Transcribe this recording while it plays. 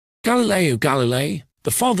Galileo Galilei,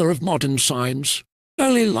 the father of modern science.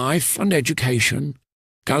 Early life and education.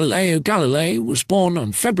 Galileo Galilei was born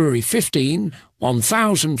on February 15,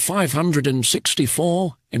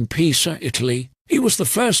 1564, in Pisa, Italy. He was the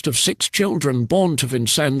first of 6 children born to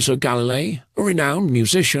Vincenzo Galilei, a renowned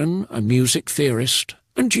musician and music theorist,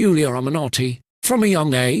 and Giulia Romanotti. From a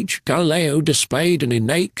young age, Galileo displayed an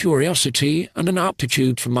innate curiosity and an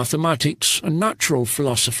aptitude for mathematics and natural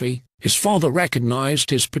philosophy. His father recognized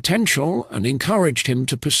his potential and encouraged him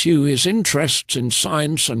to pursue his interests in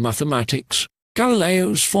science and mathematics.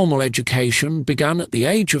 Galileo's formal education began at the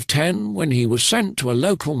age of 10 when he was sent to a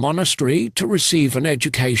local monastery to receive an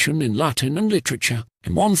education in Latin and literature.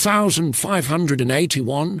 In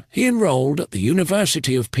 1581, he enrolled at the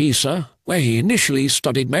University of Pisa, where he initially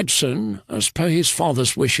studied medicine as per his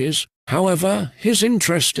father's wishes. However, his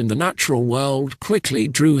interest in the natural world quickly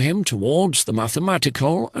drew him towards the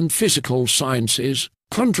mathematical and physical sciences,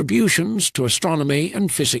 contributions to astronomy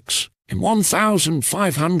and physics. In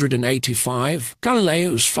 1585,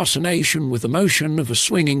 Galileo's fascination with the motion of a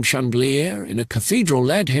swinging chandelier in a cathedral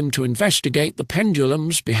led him to investigate the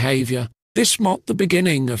pendulum's behavior. This marked the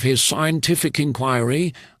beginning of his scientific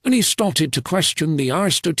inquiry, and he started to question the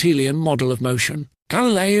Aristotelian model of motion.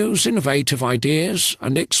 Galileo's innovative ideas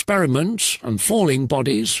and experiments on falling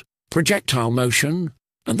bodies, projectile motion,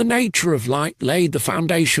 and the nature of light laid the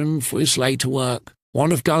foundation for his later work.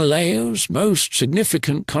 One of Galileo's most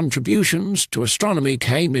significant contributions to astronomy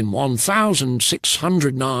came in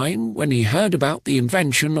 1609 when he heard about the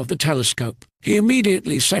invention of the telescope. He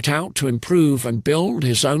immediately set out to improve and build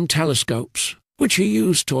his own telescopes, which he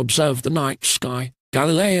used to observe the night sky.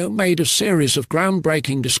 Galileo made a series of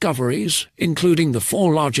groundbreaking discoveries, including the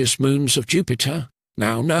 4 largest moons of Jupiter,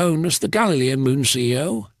 now known as the Galilean moons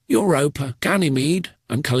Io, Europa, Ganymede,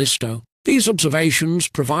 and Callisto. These observations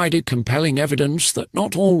provided compelling evidence that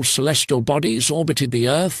not all celestial bodies orbited the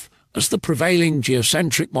Earth, as the prevailing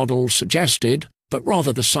geocentric model suggested, but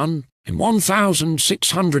rather the Sun. In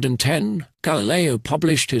 1610, Galileo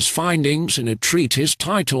published his findings in a treatise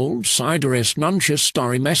titled Sidereus Nuncius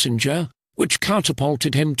Stari Messenger, which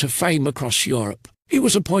catapulted him to fame across Europe. He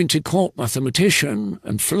was appointed court mathematician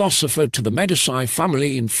and philosopher to the Medici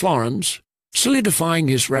family in Florence, solidifying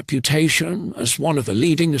his reputation as one of the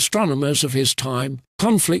leading astronomers of his time.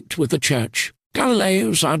 Conflict with the Church.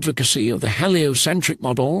 Galileo's advocacy of the heliocentric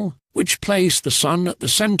model, which placed the Sun at the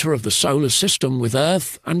center of the solar system with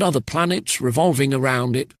Earth and other planets revolving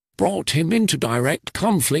around it, brought him into direct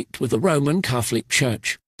conflict with the Roman Catholic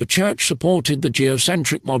Church. The Church supported the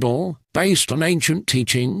geocentric model, based on ancient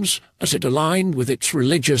teachings, as it aligned with its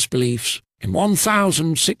religious beliefs. In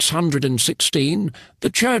 1616, the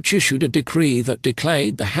Church issued a decree that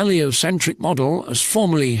declared the heliocentric model as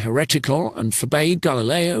formally heretical and forbade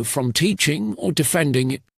Galileo from teaching or defending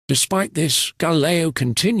it. Despite this, Galileo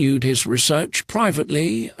continued his research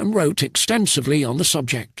privately and wrote extensively on the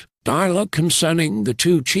subject. Dialogue concerning the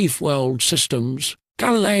 2 chief world systems.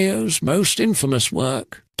 Galileo's most infamous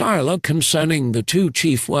work, Dialogue Concerning the 2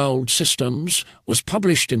 Chief World Systems, was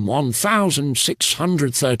published in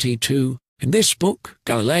 1632. In this book,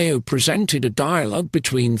 Galileo presented a dialogue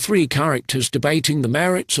between 3 characters debating the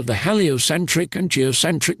merits of the heliocentric and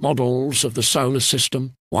geocentric models of the solar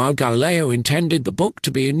system. While Galileo intended the book to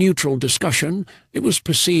be a neutral discussion, it was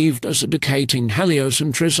perceived as advocating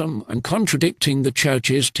heliocentrism and contradicting the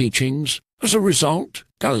Church's teachings. As a result,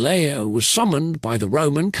 Galileo was summoned by the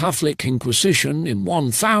Roman Catholic Inquisition in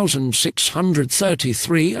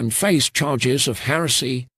 1633 and faced charges of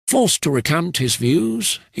heresy. Forced to recant his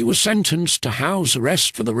views, he was sentenced to house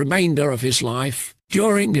arrest for the remainder of his life.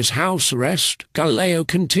 During his house arrest, Galileo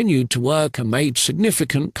continued to work and made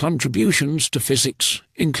significant contributions to physics,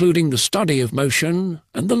 including the study of motion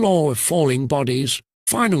and the law of falling bodies.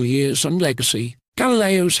 Final years and legacy.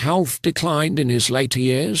 Galileo's health declined in his later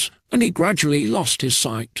years, and he gradually lost his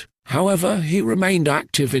sight. However, he remained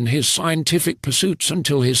active in his scientific pursuits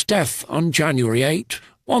until his death on January 8,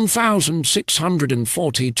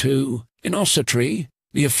 1642, in Ossetri,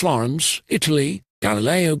 near Florence, Italy.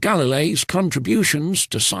 Galileo Galilei's contributions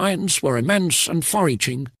to science were immense and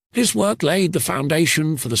far-reaching. His work laid the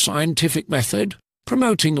foundation for the scientific method,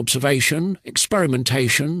 promoting observation,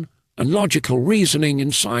 experimentation, and logical reasoning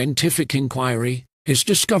in scientific inquiry. His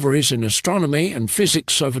discoveries in astronomy and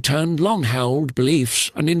physics overturned long-held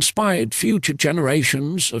beliefs and inspired future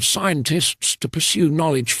generations of scientists to pursue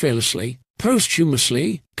knowledge fearlessly.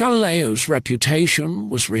 Posthumously, Galileo's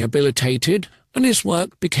reputation was rehabilitated, and his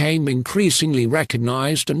work became increasingly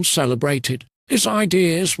recognized and celebrated. His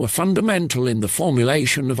ideas were fundamental in the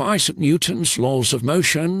formulation of Isaac Newton's laws of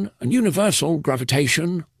motion and universal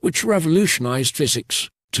gravitation, which revolutionized physics.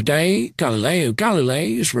 Today, Galileo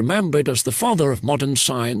Galilei is remembered as the father of modern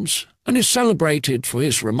science and is celebrated for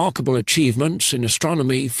his remarkable achievements in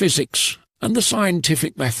astronomy, physics, and the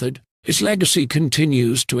scientific method. His legacy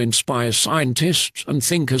continues to inspire scientists and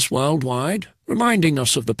thinkers worldwide, reminding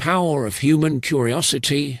us of the power of human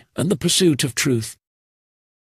curiosity and the pursuit of truth.